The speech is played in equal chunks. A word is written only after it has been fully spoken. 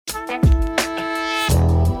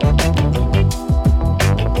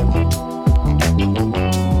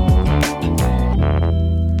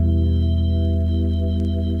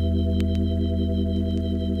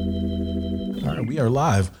are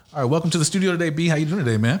live. All right, welcome to the studio today, B. How you doing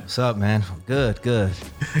today, man? What's up, man? Good. Good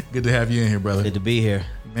to have you in here, brother. Good to be here.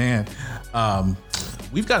 Man,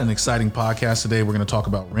 we've got an exciting podcast today. We're going to talk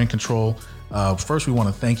about rent control. First, we want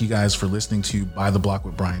to thank you guys for listening to Buy the Block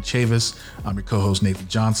with Brian Chavis. I'm your co-host, Nathan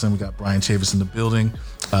Johnson. We got Brian Chavis in the building.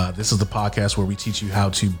 This is the podcast where we teach you how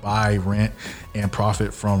to buy, rent, and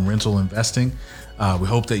profit from rental investing. We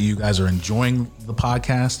hope that you guys are enjoying the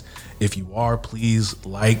podcast. If you are, please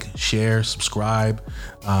like, share, subscribe.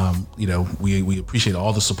 We appreciate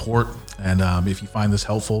all the support. And if you find this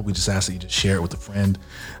helpful, we just ask that you just share it with a friend.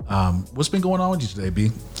 What's been going on with you today,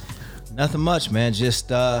 B? Nothing much, man.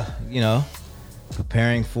 Just,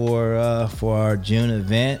 preparing for our June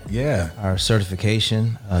event. Yeah. Our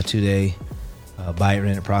certification, 2-day Buy It,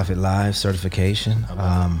 Rent It, Profit Live certification.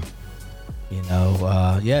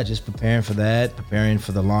 Just preparing for that, preparing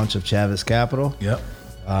for the launch of Chavis Capital. Yep.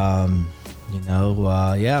 Man,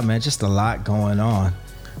 just a lot going on.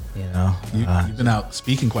 You've been out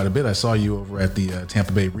speaking quite a bit. I saw you over at the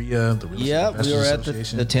Tampa Bay RIA, the Real Estate Investors we were at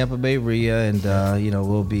Association. the Tampa Bay RIA, and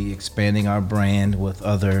we'll be expanding our brand with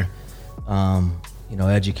other,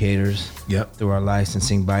 educators. Yep. Through our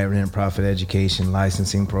licensing, Buy It, Rent It, Profit Education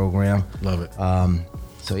licensing program. Love it.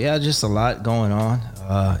 Just a lot going on.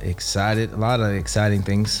 Excited, a lot of exciting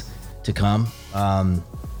things to come.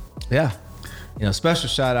 Special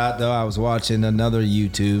shout out though. I was watching another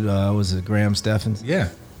YouTube. Was it Graham Steffens? Yeah.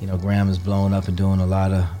 Graham is blowing up and doing a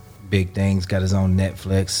lot of big things. Got his own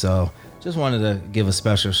Netflix. So just wanted to give a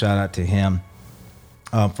special shout out to him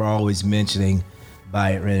for always mentioning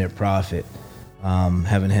Buy It, Rent It, Profit.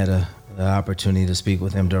 Haven't had the opportunity to speak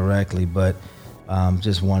with him directly, but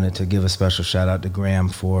just wanted to give a special shout out to Graham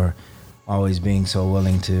for always being so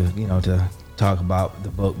willing to talk about the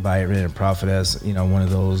book Buy It, Rent It, Profit as one of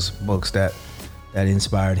those books that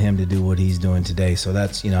inspired him to do what he's doing today. So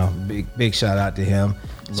that's big shout out to him.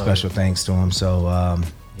 Special thanks to him. So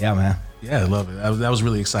man. Yeah, I love it. That was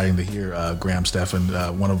really exciting to hear Graham Stephan,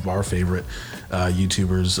 one of our favorite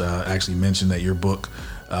YouTubers, actually mentioned that your book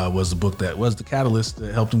was the book that was the catalyst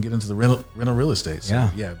that helped him get into the rental real estate. So,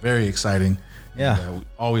 yeah, very exciting. Yeah. And, we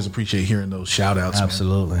always appreciate hearing those shout outs.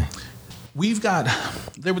 Absolutely. Man. We've got,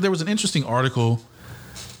 there was an interesting article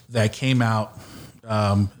that came out.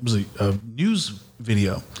 It was a news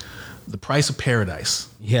video, The Price of Paradise.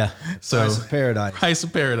 Yeah. Price of Paradise. Price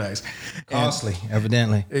of Paradise. Costly,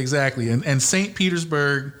 evidently. Exactly. And St.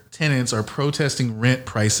 Petersburg tenants are protesting rent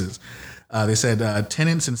prices. They said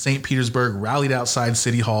tenants in St. Petersburg rallied outside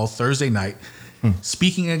City Hall Thursday night,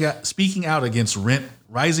 speaking out against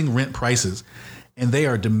rising rent prices, and they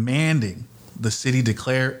are demanding the city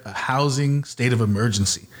declare a housing state of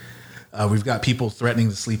emergency. We've got people threatening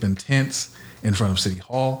to sleep in tents in front of City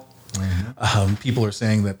Hall. Mm-hmm. People are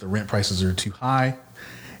saying that the rent prices are too high,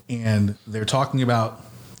 and they're talking about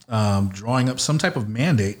drawing up some type of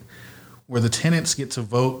mandate where the tenants get to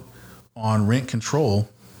vote on rent control,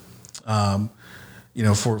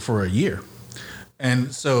 for a year.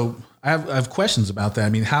 And so I have questions about that. I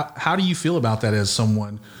mean, how do you feel about that as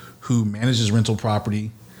someone who manages rental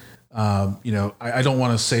property? I don't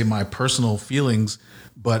want to say my personal feelings,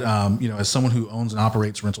 but as someone who owns and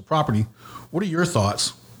operates rental property, what are your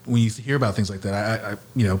thoughts when you hear about things like that?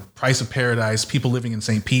 Price of Paradise, people living in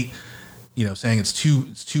St. Pete, saying it's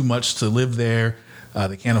too much to live there.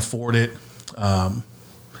 They can't afford it. What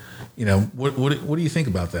do you think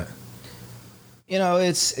about that?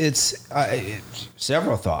 It's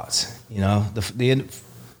several thoughts. The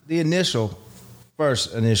initial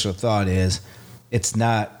thought is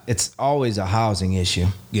it's always a housing issue.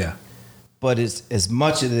 Yeah. But it's as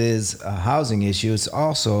much as it is a housing issue, it's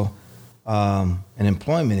also an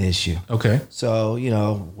employment issue. Okay. So,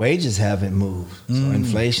 wages haven't moved. So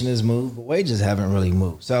inflation has moved, but wages haven't really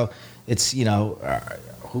moved. So it's,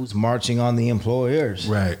 who's marching on the employers?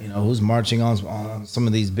 Right. Who's marching on some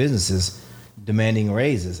of these businesses demanding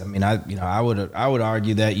raises. I mean, I would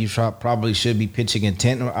argue that you probably should be pitching a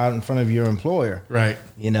tent out in front of your employer. Right.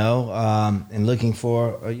 And looking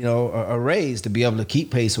for, a raise to be able to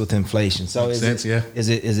keep pace with inflation. So is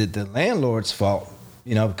it the landlord's fault?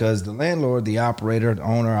 Because the landlord, the operator, the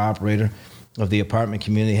owner, operator of the apartment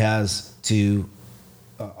community has to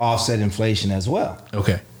offset inflation as well.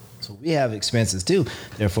 Okay. So we have expenses too.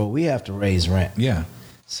 Therefore, we have to raise rent. Yeah.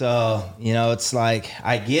 So, it's like,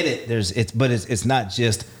 I get it. But it's not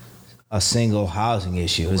just a single housing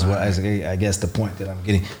issue is what I guess the point that I'm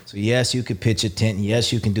getting. So yes, you could pitch a tent.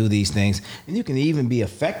 Yes, you can do these things, and you can even be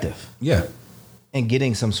effective. Yeah. In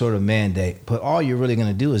getting some sort of mandate. But all you're really going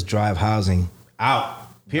to do is drive housing out,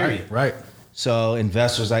 period. Right. So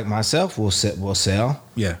investors like myself will sell.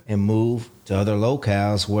 Yeah. And move to other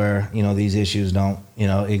locales where, these issues don't,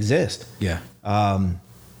 exist. Yeah.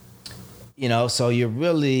 So you're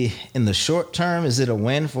really, in the short term, is it a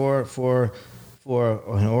win for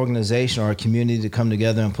an organization or a community to come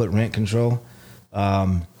together and put rent control?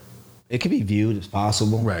 It could be viewed as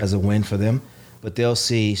possible as a win for them, but they'll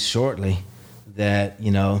see shortly that,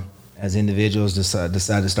 as individuals decide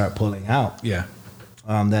to start pulling out,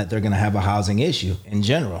 that they're going to have a housing issue in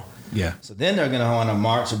general. Yeah. So then they're going to want to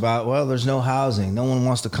march about, well, there's no housing. No one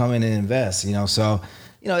wants to come in and invest, So,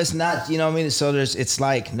 it's not, So it's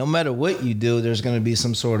like no matter what you do, there's going to be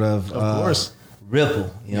some sort of course. Ripple.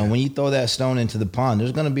 When you throw that stone into the pond,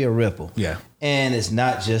 there's going to be a ripple. Yeah. And it's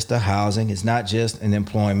not just the housing. It's not just an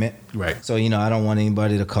employment. Right. So, I don't want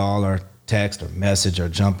anybody to call or text or message or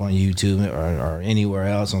jump on YouTube or anywhere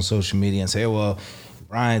else on social media and say, well,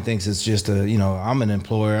 Brian thinks it's just I'm an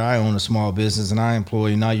employer. I own a small business and I employ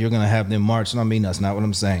you. Now you're going to have them march. I mean, that's not what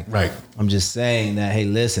I'm saying. Right. I'm just saying that, hey,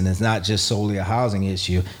 listen, it's not just solely a housing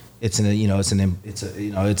issue. It's employment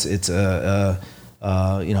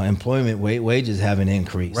wages haven't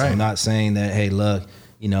increased. Right. I'm not saying that, hey, look,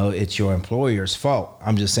 it's your employer's fault.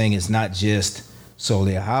 I'm just saying it's not just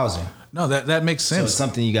solely a housing. No, that makes sense. So it's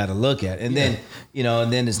something you got to look at. And then,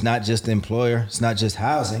 then it's not just the employer, it's not just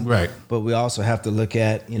housing. Right. But we also have to look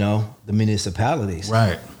at, the municipalities.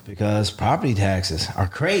 Right. Because property taxes are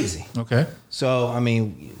crazy. Okay. So,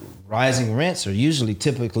 rising rents are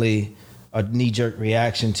typically a knee-jerk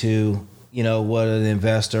reaction to, what an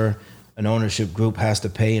investor, an ownership group has to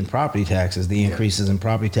pay in property taxes, the increases in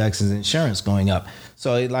property taxes and insurance going up.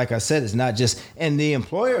 So like I said, it's not just, and the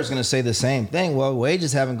employer is going to say the same thing. Well,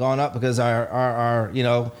 wages haven't gone up because our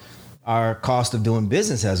cost of doing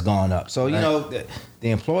business has gone up. So, the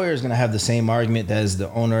employer is going to have the same argument as the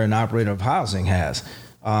owner and operator of housing has.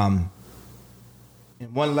 And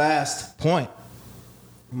one last point,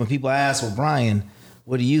 when people ask, well, Brian,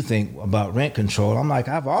 what do you think about rent control? I'm like,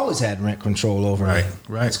 I've always had rent control over me.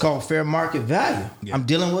 Right. It's called fair market value. Yeah. I'm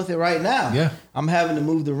dealing with it right now. Yeah. I'm having to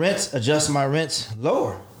move the rents, adjust my rents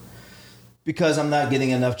lower because I'm not getting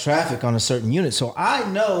enough traffic on a certain unit. So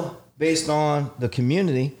I know, based on the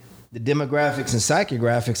community, the demographics and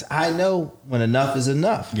psychographics, I know when enough is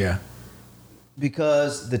enough. Yeah.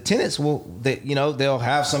 Because the tenants they'll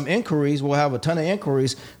have some inquiries. We'll have a ton of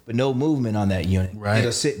inquiries, but no movement on that unit. Right.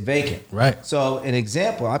 It'll sit vacant. Right. So an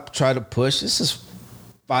example, I try to push, this is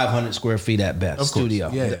 500 square feet at best, Of course. studio,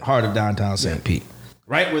 Yeah. the heart of downtown St. Pete,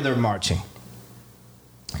 right where they're marching.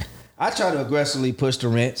 I try to aggressively push the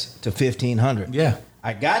rents to $1,500. Yeah.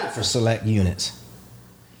 I got it for select units.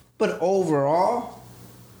 But overall,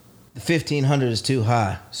 the $1,500 is too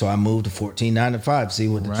high, so I moved to $1,495. See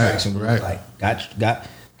what the traction was like. Got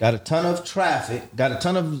a ton of traffic, got a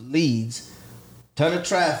ton of leads, ton of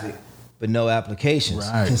traffic, but no applications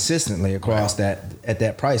consistently across that at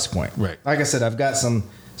that price point. Right. Like I said, I've got some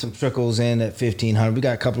trickles in at $1,500. We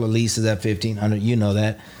got a couple of leases at $1,500. You know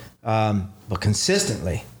that, but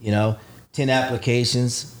consistently, 10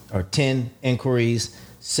 applications or 10 inquiries,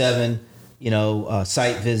 7,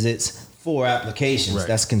 site visits. 4 applications. Right.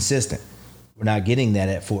 That's consistent. We're not getting that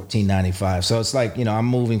at $1,495. So it's like, I'm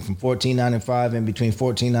moving from $1,495 in between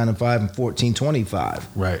 $1,495 and $1,425.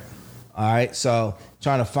 Right. All right. So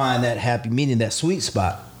trying to find that happy medium, that sweet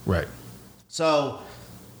spot. Right. So,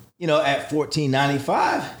 at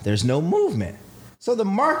 $1,495, there's no movement. So the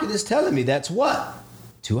market is telling me that's what?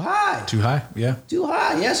 Too high. Too high. Yeah. Too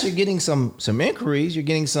high. Yes, you're getting some inquiries. You're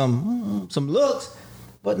getting some looks.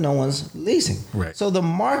 But no one's leasing. Right. So the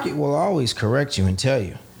market will always correct you and tell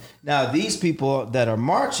you. Now, these people that are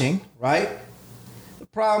marching, right? The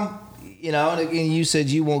problem, and again, you said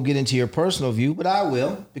you won't get into your personal view, but I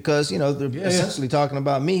will because, they're essentially talking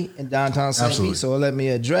about me in downtown St. Pete. So let me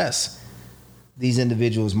address these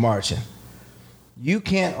individuals marching. You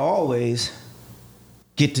can't always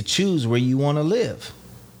get to choose where you want to live.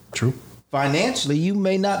 True. Financially, you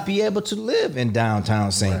may not be able to live in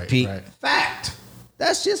downtown St. Pete. Right. Fact.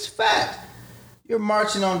 That's just fact. You're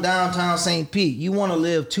marching on downtown St. Pete. You want to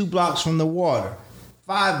live 2 blocks from the water,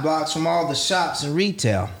 5 blocks from all the shops and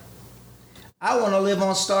retail. I want to live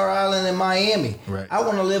on Star Island in Miami. Right. I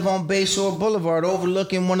want to live on Bayshore Boulevard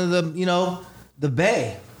overlooking one of the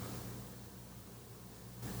bay.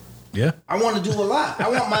 Yeah. I want to do a lot. I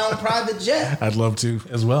want my own private jet. I'd love to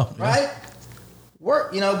as well. Yeah. Right?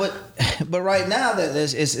 Work, but right now that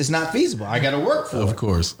it's not feasible. I got to work for it. Of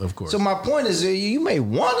course. So my point is, you may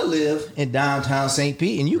want to live in downtown St.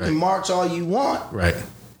 Pete, and you can march all you want. Right.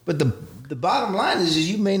 But the bottom line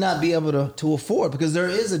is you may not be able to afford, because there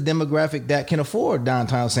is a demographic that can afford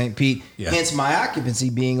downtown St. Pete. Yeah. Hence my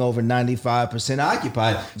occupancy being over 95%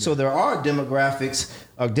 occupied. Yeah. So there are demographics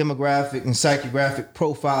a demographic and psychographic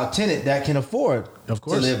profile tenant that can afford Of to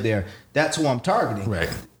course. live there. That's who I'm targeting. Right.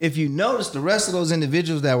 If you notice, the rest of those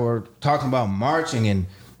individuals that were talking about marching and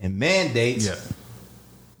mandates, Yeah.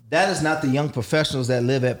 that is not the young professionals that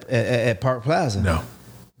live at Park Plaza. No.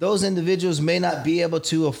 Those individuals may not be able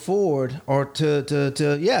to afford or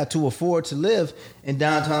to afford to live in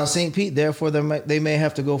downtown St. Pete. Therefore, they may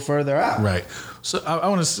have to go further out. Right. So I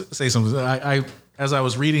want to say something. I as I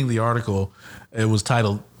was reading the article, it was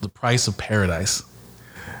titled "The Price of Paradise,"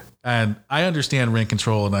 and I understand rent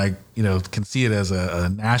control, and I can see it as a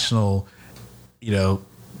national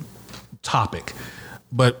topic,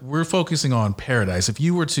 but we're focusing on paradise. If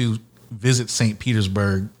you were to visit St.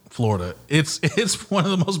 Petersburg, Florida, it's one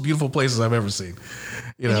of the most beautiful places I've ever seen.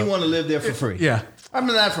 And you want to live there for free. Yeah. I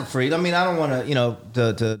mean, not for free. I mean, I don't want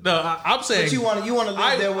to, No, I'm saying but you want to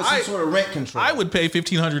live there with some sort of rent control. I would pay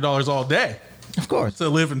 $1,500 all day of course. to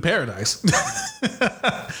live in paradise.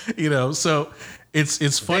 So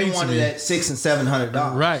it's funny They to wanted me. at $600 and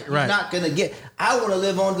 $700. Right. You're not gonna get. I want to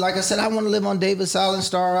live on, like I said, I want to live on Davis Island,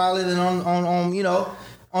 Star Island, and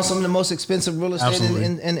on some of the most expensive real estate Absolutely.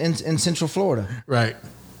 in Central Florida. Right.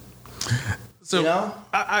 So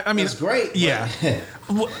I mean, it's great. Yeah.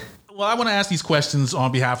 Well, I want to ask these questions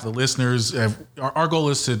on behalf of the listeners. Our goal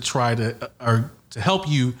is to try to help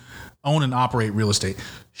you own and operate real estate.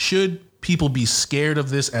 Should people be scared of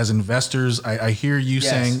this as investors? I hear you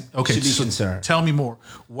saying, okay, you should be concerned. Tell me more.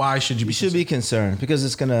 Why should you be? You should be concerned because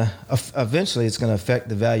it's gonna eventually affect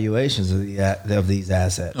the valuations of these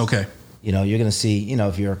assets. Okay. You're going to see,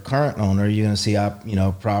 if you're a current owner, you're going to see,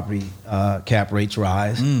 property cap rates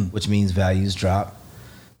rise, which means values drop.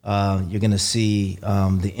 You're going to see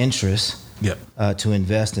the interest to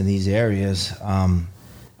invest in these areas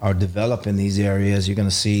or develop in these areas. You're going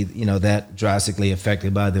to see, that drastically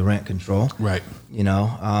affected by the rent control. Right.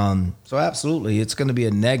 So absolutely, it's going to be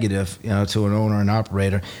a negative, to an owner and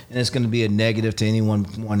operator, and it's going to be a negative to anyone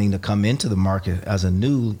wanting to come into the market as a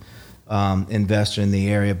new investor in the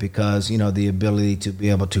area because the ability to be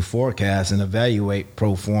able to forecast and evaluate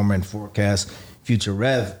pro forma and forecast future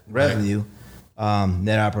revenue,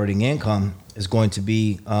 net operating income is going to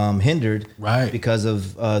be hindered because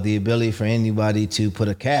of the ability for anybody to put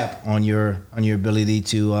a cap on your ability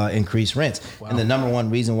to increase rents. Wow. And the number one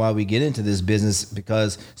reason why we get into this business,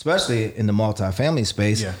 because especially in the multifamily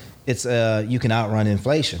space, it's you can outrun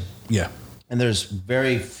inflation. Yeah. And there's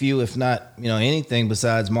very few, if not, anything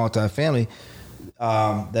besides multifamily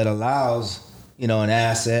that allows, an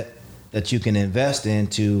asset that you can invest in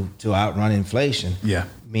to outrun inflation. Yeah.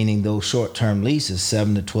 Meaning those short-term leases,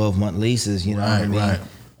 7 to 12-month leases, what I mean?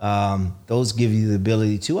 Right. Those give you the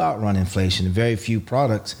ability to outrun inflation. Very few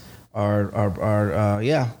products are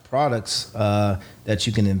products that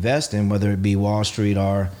you can invest in, whether it be Wall Street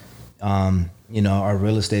or, or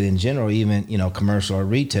real estate in general, even, commercial or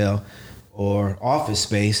retail. Or office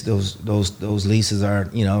space, those leases are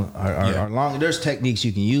long. There's techniques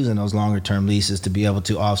you can use in those longer term leases to be able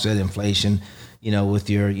to offset inflation, with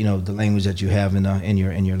your the language that you have in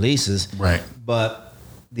your leases. Right. But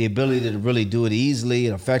the ability to really do it easily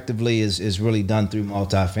and effectively is really done through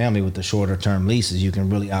multifamily with the shorter term leases. You can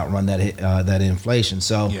really outrun that inflation.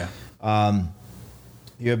 So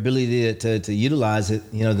your ability to utilize it,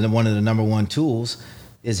 one of the number one tools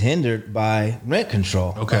is hindered by rent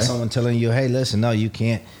control. Okay. By someone telling you, hey, listen, no, you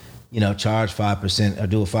can't, charge 5% or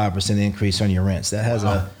do a 5% increase on your rents. That has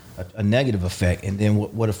a negative effect. And then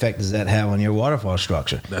what effect does that have on your waterfall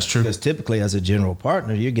structure? That's true. Because typically as a general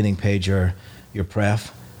partner, you're getting paid your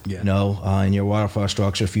pref. In your waterfall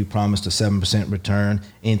structure, if you promised a 7% return,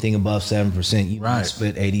 anything above 7%, you might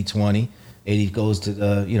split 80-20. 80 goes to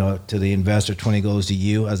the investor, 20 goes to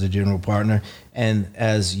you as a general partner. And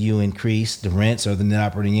as you increase the rents or the net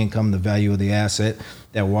operating income, the value of the asset,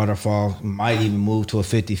 that waterfall might even move to a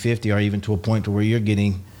 50-50 or even to a point to where you're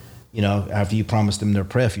getting, after you promised them their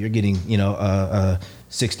pref, you're getting, a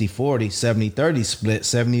 60-40, 70-30 split,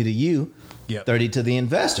 70 to you, 30 to the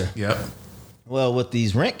investor. Yep. Well, with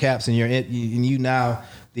these rent caps and you now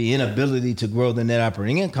the inability to grow the net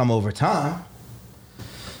operating income over time,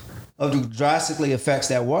 drastically affects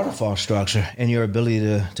that waterfall structure and your ability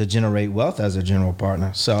to generate wealth as a general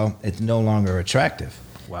partner. So it's no longer attractive.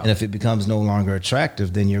 Wow. And if it becomes no longer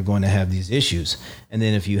attractive, then you're going to have these issues. And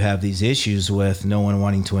then if you have these issues with no one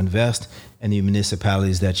wanting to invest in the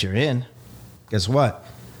municipalities that you're in, guess what?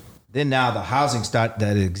 Then now the housing stock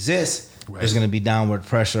that exists, there's going to be downward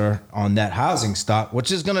pressure on that housing stock,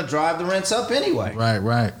 which is going to drive the rents up anyway.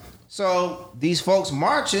 Right. So these folks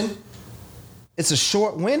marching, it's a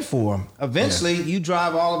short win for them. Eventually, you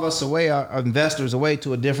drive all of us away, our investors away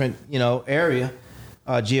to a different, area,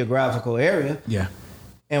 geographical area. Yeah.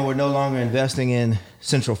 and we're no longer investing in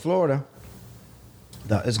Central Florida,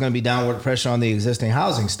 it's going to be downward pressure on the existing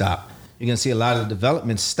housing stock. You're going to see a lot of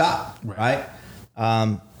development stop, right?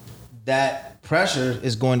 That pressure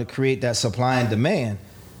is going to create that supply and demand,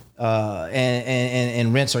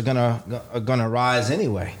 and rents are gonna rise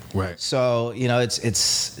anyway. Right. So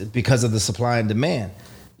it's because of the supply and demand.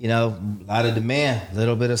 A lot of demand,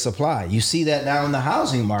 little bit of supply. You see that now in the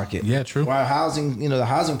housing market. Yeah, true. Why housing, the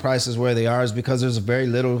housing prices where they are is because there's very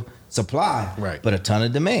little supply, right, but a ton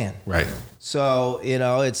of demand. Right. So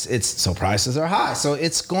so prices are high. So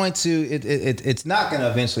it's going to it's not going to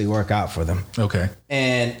eventually work out for them. Okay.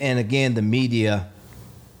 And again, the media.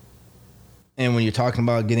 And when you're talking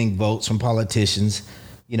about getting votes from politicians,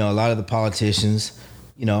 a lot of the politicians,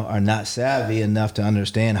 are not savvy enough to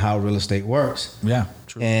understand how real estate works. Yeah,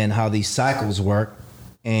 true. And how these cycles work.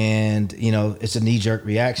 And, it's a knee-jerk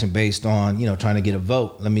reaction based on, trying to get a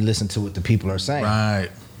vote. Let me listen to what the people are saying. Right.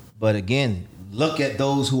 But again, look at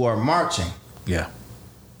those who are marching. Yeah.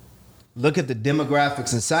 Look at the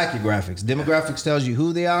demographics and psychographics. Demographics tells you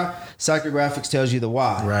who they are. Psychographics tells you the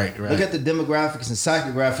why. Right. Look at the demographics and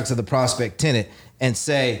psychographics of the prospect tenant and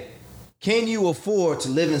say, can you afford to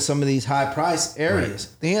live in some of these high price areas?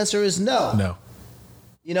 Right. The answer is no.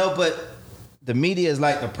 No. But the media is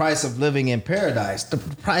like the price of living in paradise. The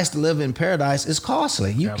price to live in paradise is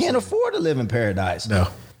costly. You can't afford to live in paradise. No.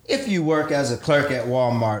 If you work as a clerk at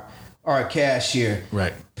Walmart or a cashier,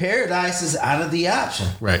 right, paradise is out of the option.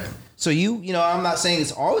 Right. So I'm not saying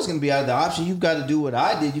it's always going to be out of the option. You've got to do what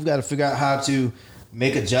I did. You've got to figure out how to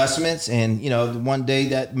make adjustments. And, one day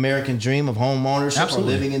that American dream of home ownership or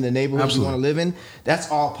living in the neighborhood you want to live in, that's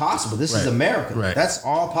all possible. This is America. Right. That's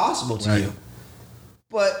all possible to you.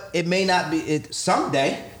 But it may not be it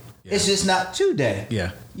someday. Yeah. It's just not today.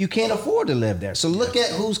 Yeah. You can't afford to live there. So look at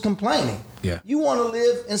who's complaining. Yeah. You want to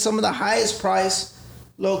live in some of the highest price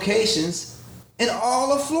locations in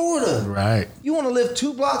all of Florida. Right. You want to live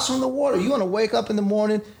 2 blocks from the water. You want to wake up in the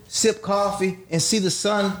morning, sip coffee, and see the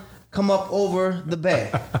sun come up over the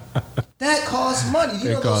bay. That costs money.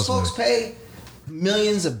 You know those folks pay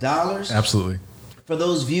millions of dollars? Absolutely. For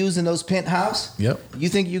those views in those penthouse? Yep. You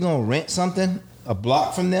think you're going to rent something a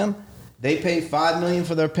block from them? They pay $5 million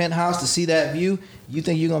for their penthouse to see that view. You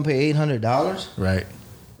think you're going to pay $800? Right.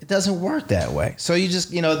 It doesn't work that way. So you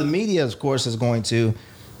just, the media, of course, is going to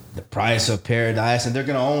the price of paradise, and they're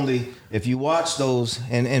going to only, if you watch those,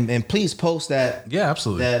 and please post that. Yeah,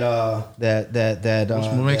 absolutely.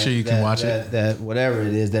 We'll make sure you can watch it. That whatever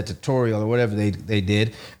it is, that tutorial or whatever they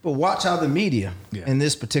did. But watch how the media, in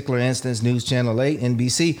this particular instance, News Channel 8,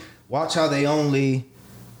 NBC, watch how they only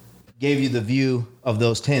gave you the view of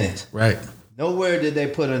those tenants. Right. Nowhere did they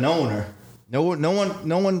put an owner. No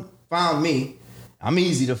one found me. I'm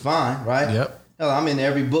easy to find, right? Yep. Hell, I'm in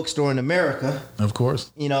every bookstore in America. Of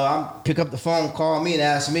course. I'll pick up the phone, call me, and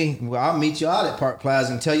ask me. Well, I'll meet you out at Park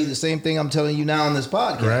Plaza and tell you the same thing I'm telling you now on this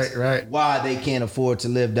podcast. Right. Why they can't afford to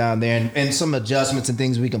live down there, and some adjustments and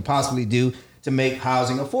things we can possibly do to make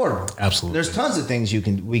housing affordable. Absolutely. There's tons of things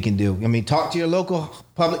we can do. I mean, talk to your local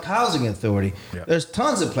public housing authority. Yep. There's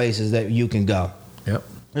tons of places that you can go. Yep.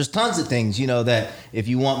 There's tons of things, that if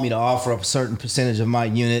you want me to offer up a certain percentage of my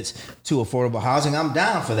units to affordable housing, I'm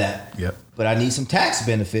down for that. Yep. But I need some tax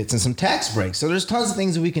benefits and some tax breaks. So there's tons of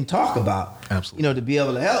things that we can talk about. Absolutely. To be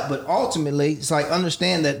able to help. But ultimately, it's like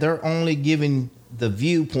understand that they're only giving the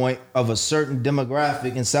viewpoint of a certain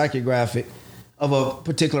demographic and psychographic of a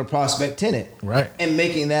particular prospect tenant. Right. And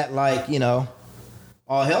making that like,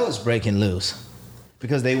 all hell is breaking loose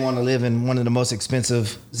because they want to live in one of the most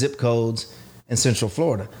expensive zip codes in Central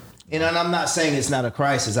Florida. And I'm not saying it's not a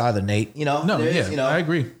crisis either, Nate. I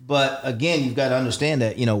agree. But again, you've got to understand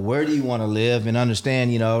that, where do you want to live and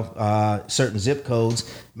understand, certain zip codes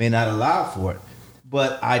may not allow for it.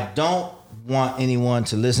 But I don't want anyone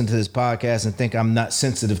to listen to this podcast and think I'm not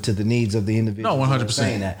sensitive to the needs of the individual. No, 100%.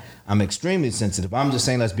 Saying that. I'm extremely sensitive. I'm just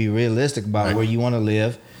saying let's be realistic about where you want to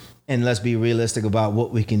live and let's be realistic about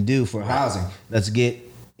what we can do for housing. Let's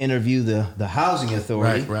interview the housing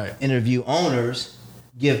authority, interview owners,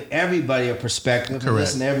 give everybody a perspective, and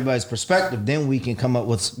listen to everybody's perspective. Then we can come up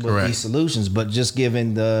with these solutions. But just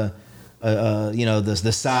giving the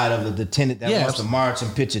side of the tenant that wants to march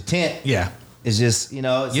and pitch a tent, is just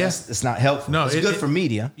it's not helpful. No, it's good for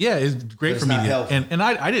media. Yeah, it's great for media. And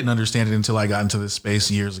I didn't understand it until I got into this space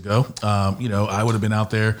years ago. I would have been out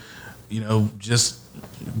there, just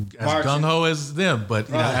as gung ho as them, but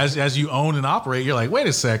as you own and operate, you're like, wait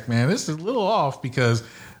a sec, man, this is a little off because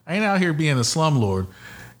I ain't out here being a slumlord.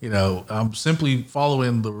 I'm simply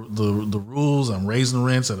following the rules. I'm raising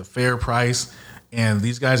rents at a fair price, and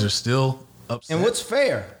these guys are still upset. And what's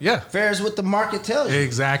fair? Yeah. Fair is what the market tells you.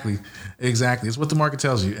 Exactly. It's what the market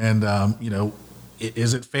tells you. And,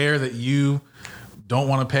 is it fair that you don't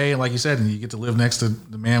want to pay? And like you said, and you get to live next to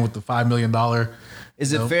the man with the $5 million.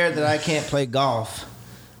 Is it fair that I can't play golf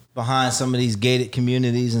behind some of these gated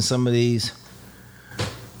communities and some of these,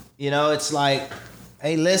 it's like,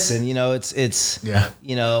 hey, listen, it's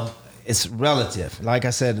relative. Like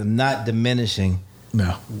I said, I'm not diminishing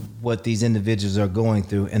what these individuals are going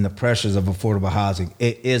through and the pressures of affordable housing.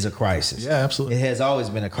 It is a crisis. Yeah, absolutely. It has always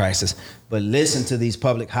been a crisis. But listen to these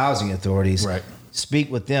public housing authorities. Right.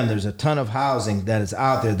 Speak with them. There's a ton of housing that is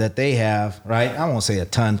out there that they have, right? I won't say a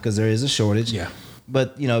ton because there is a shortage. Yeah.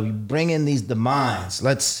 But, you bring in these demands.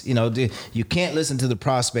 Let's, you can't listen to the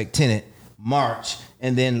prospect tenant march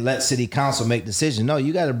and then let city council make decisions. No,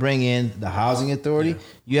 you got to bring in the housing authority. Yeah.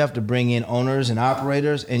 You have to bring in owners and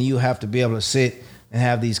operators, and you have to be able to sit and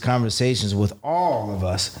have these conversations with all of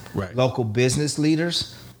us, right. Local business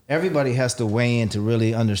leaders. Everybody has to weigh in to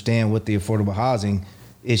really understand what the affordable housing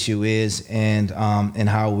issue is and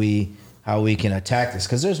how we can attack this,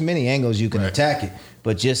 because there's many angles you can attack it.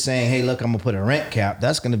 But just saying, hey, look, I'm gonna put a rent cap,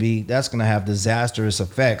 that's gonna have disastrous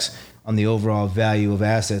effects on the overall value of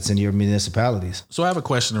assets in your municipalities. So I have a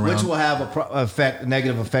question around, which will have a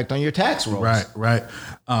negative effect on your tax rolls. Right.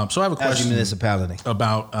 So I have a question as a municipality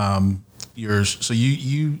about yours. So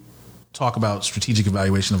you talk about strategic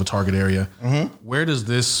evaluation of a target area. Mm-hmm. Where does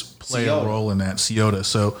this play a role in that, CIOTA?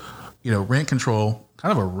 So, rent control,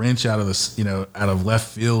 kind of a wrench out of this, out of left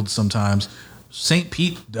field sometimes. St.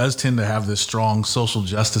 Pete does tend to have this strong social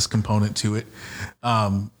justice component to it.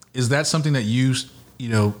 Is that something that you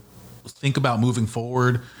think about moving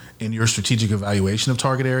forward in your strategic evaluation of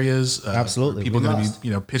target areas? Absolutely. People going to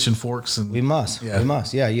be, pitching forks, and we must.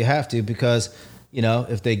 Yeah, you have to, because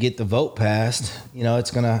if they get the vote passed,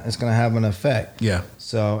 it's gonna have an effect. Yeah.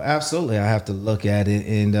 So absolutely, I have to look at it,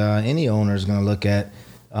 and any owner is going to look at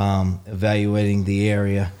evaluating the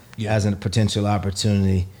area as a potential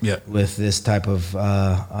opportunity with this type of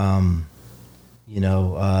I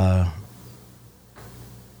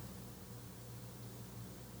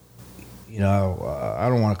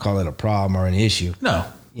don't want to call it a problem or an issue. No.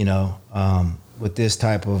 With this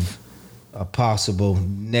type of a possible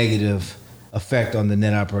negative effect on the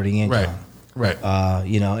net operating income. Right.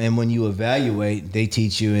 And when you evaluate, they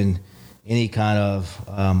teach you in any kind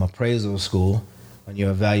of appraisal school, when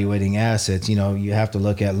you're evaluating assets, you have to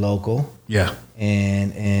look at local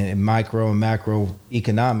and micro and macro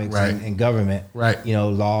economics and government. Right.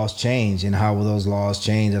 Laws change, and how will those laws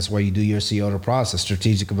change? That's where you do your CIOTA process.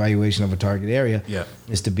 Strategic evaluation of a target area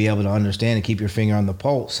is to be able to understand and keep your finger on the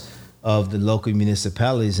pulse of the local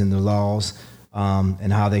municipalities and the laws,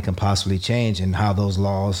 and how they can possibly change, and how those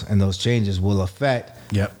laws and those changes will affect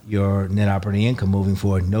your net operating income moving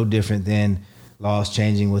forward. No different than laws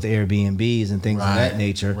changing with Airbnbs and things of that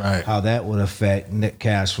nature, how that would affect net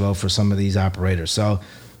cash flow for some of these operators. So,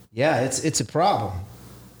 it's a problem.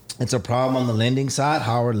 It's a problem on the lending side.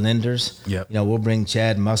 How are lenders? We'll bring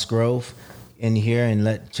Chad Musgrove in here and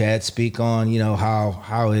let Chad speak on,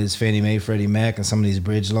 how is Fannie Mae, Freddie Mac, and some of these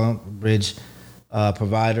bridge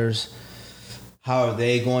providers, how are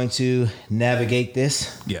they going to navigate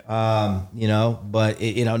this? But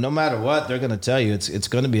no matter what, they're going to tell you it's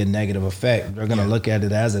going to be a negative effect. They're going to look at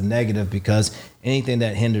it as a negative, because anything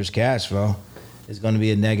that hinders cash flow is going to be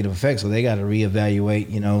a negative effect. So they got to reevaluate,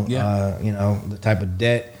 the type of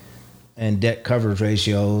debt and debt coverage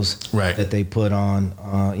ratios that they put on,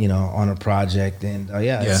 on a project. And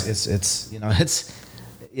it's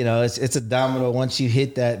a domino. Once you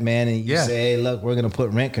hit that, man, and you say, hey, look, we're going to put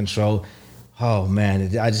rent control. Oh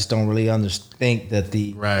man, I just don't really think that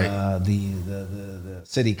the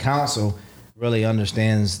city council really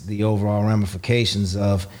understands the overall ramifications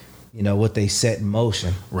of, what they set in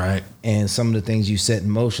motion. Right. And some of the things you set in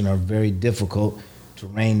motion are very difficult to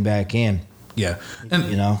rein back in. Yeah. And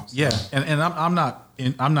and I'm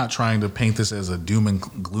not trying to paint this as a doom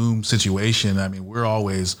and gloom situation. I mean, we're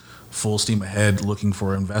always full steam ahead looking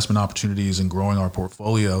for investment opportunities and growing our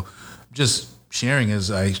portfolio. Just sharing as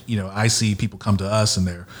I see people come to us and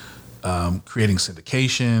they're creating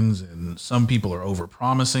syndications, and some people are over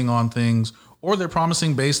promising on things, or they're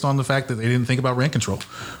promising based on the fact that they didn't think about rent control.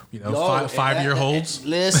 5-year holds.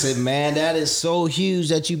 Listen, man, that is so huge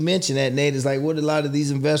that you mentioned that, Nate. It's like what a lot of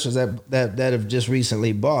these investors that have just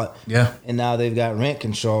recently bought. Yeah. And now they've got rent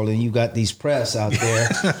control, and you've got these press out there,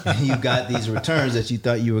 and you've got these returns that you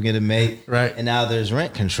thought you were going to make. Right. And now there's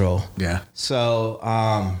rent control. Yeah. So,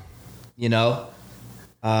 the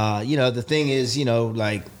thing is,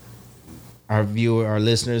 our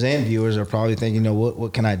listeners and viewers are probably thinking,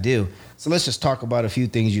 what can I do? So let's just talk about a few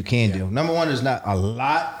things you can do. Number one, there's not a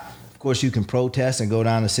lot. Of course, you can protest and go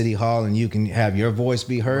down to City Hall and you can have your voice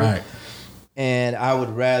be heard. Right. And I would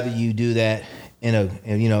rather you do that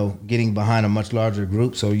getting behind a much larger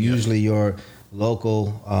group. So usually your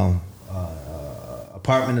local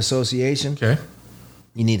apartment association. Okay.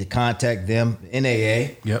 You need to contact them.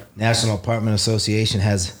 NAA, Yep. National Apartment Association,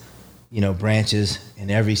 has, branches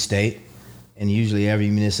in every state and usually every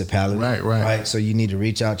municipality. Right. So you need to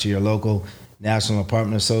reach out to your local National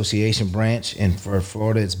Apartment Association branch. And for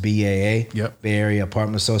Florida, it's BAA, Yep. Bay Area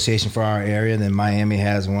Apartment Association for our area. Then Miami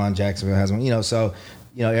has one, Jacksonville has one. So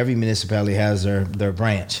every municipality has their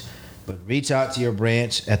branch. But reach out to your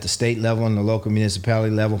branch at the state level and the local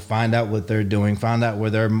municipality level. Find out what they're doing. Find out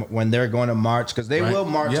when they're going to march, because they will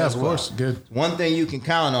march as well. Yeah, of course. Good. One thing you can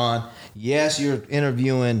count on, yes, you're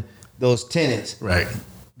interviewing those tenants. Right.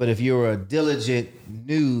 But if you're a diligent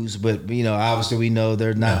news, but obviously we know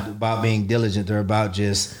they're not about being diligent. They're about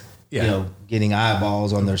just getting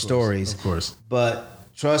eyeballs on their stories. Of course.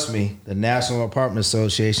 But trust me, the National Apartment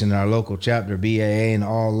Association and our local chapter, BAA, and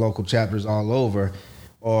all local chapters all over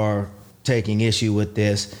are taking issue with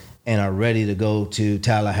this and are ready to go to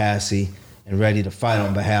Tallahassee and ready to fight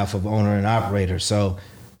on behalf of owner and operator. So,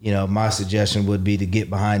 my suggestion would be to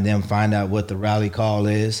get behind them, find out what the rally call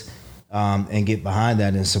is, and get behind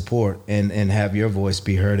that and support and have your voice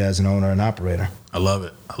be heard as an owner and operator. I love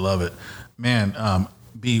it. Man,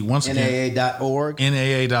 B, once again, NAA.org.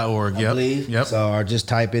 NAA.org, I believe. Yep. So, or just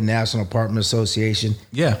type in National Apartment Association.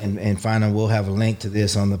 Yeah. And find out. We'll have a link to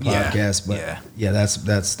this on the podcast.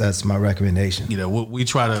 That's my recommendation. We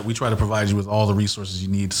try to provide you with all the resources you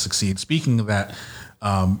need to succeed. Speaking of that,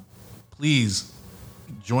 please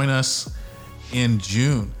join us in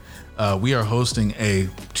June. We are hosting a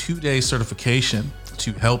 2-day certification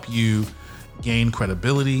to help you gain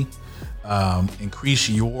credibility, increase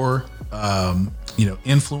your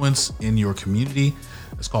influence in your community.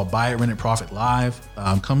 It's called Buy It, Rent It, Profit Live.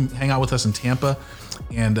 Come hang out with us in Tampa,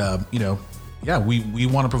 and we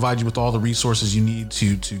want to provide you with all the resources you need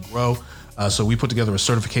to grow. So we put together a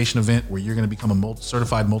certification event where you're going to become a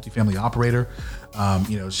certified multifamily operator.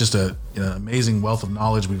 It's just an amazing wealth of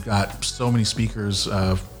knowledge. We've got so many speakers,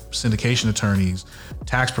 syndication attorneys,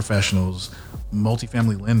 tax professionals,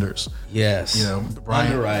 multifamily lenders. Yes.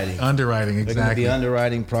 Brian, underwriting, exactly. They're going to be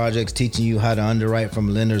underwriting projects, teaching you how to underwrite from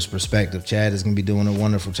a lender's perspective. Chad is going to be doing a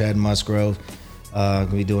wonderful, Chad Musgrove, going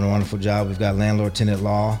to be doing a wonderful job. We've got landlord-tenant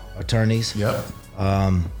law attorneys. Yep.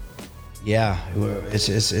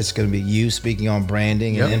 It's going to be you speaking on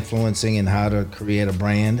branding and influencing and how to create a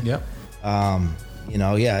brand. Yep.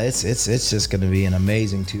 It's just going to be an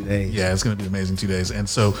amazing 2 days. Yeah, it's going to be an amazing 2 days. And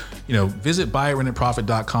so, visit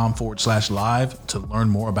buyitrentitprofit.com/live to learn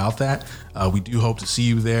more about that. We do hope to see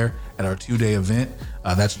you there at our 2-day event.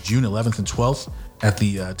 That's June 11th and 12th at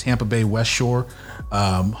the Tampa Bay West Shore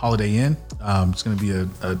Holiday Inn. It's going to be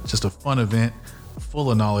just a fun event, full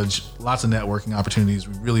of knowledge, lots of networking opportunities.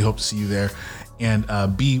 We really hope to see you there. And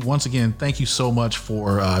B, once again, thank you so much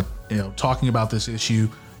for talking about this issue,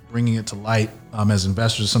 bringing it to light as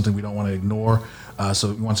investors is something we don't want to ignore.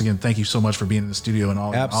 So once again, thank you so much for being in the studio and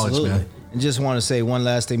all the knowledge, man. And just want to say one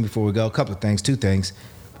last thing before we go. A couple of things, 2 things.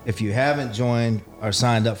 If you haven't joined or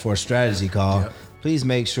signed up for a strategy call, please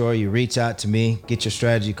make sure you reach out to me, get your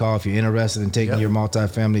strategy call if you're interested in taking your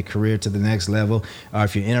multifamily career to the next level, or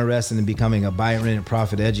if you're interested in becoming a buy, rent, and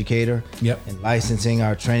profit educator and licensing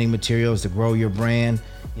our training materials to grow your brand.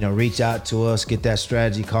 Reach out to us, get that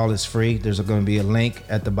strategy call. It's free. There's going to be a link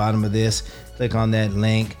at the bottom of this. Click on that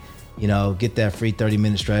link, get that free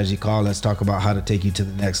 30-minute strategy call. Let's talk about how to take you to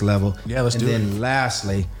the next level. Yeah, let's do it. And then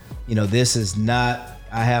lastly, this is not,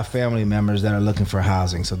 I have family members that are looking for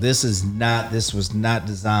housing. So this was not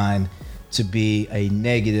designed to be a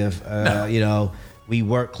negative, we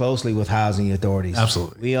work closely with housing authorities.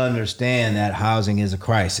 Absolutely. We understand that housing is a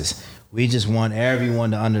crisis. We just want everyone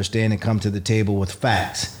to understand and come to the table with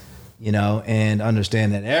facts, and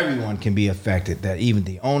understand that everyone can be affected, that even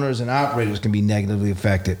the owners and operators can be negatively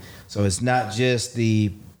affected. So it's not just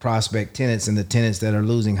the prospect tenants and the tenants that are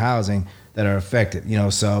losing housing that are affected,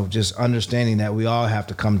 so just understanding that we all have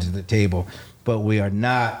to come to the table, but we are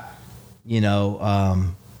not,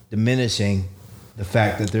 diminishing the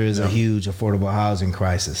fact that there is a huge affordable housing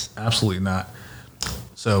crisis. Absolutely not.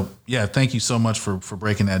 So, thank you so much for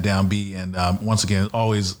breaking that down, B. And once again,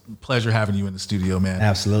 always a pleasure having you in the studio, man.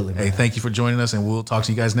 Absolutely, man. Hey, thank you for joining us, and we'll talk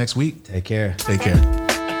to you guys next week. Take care. Take care.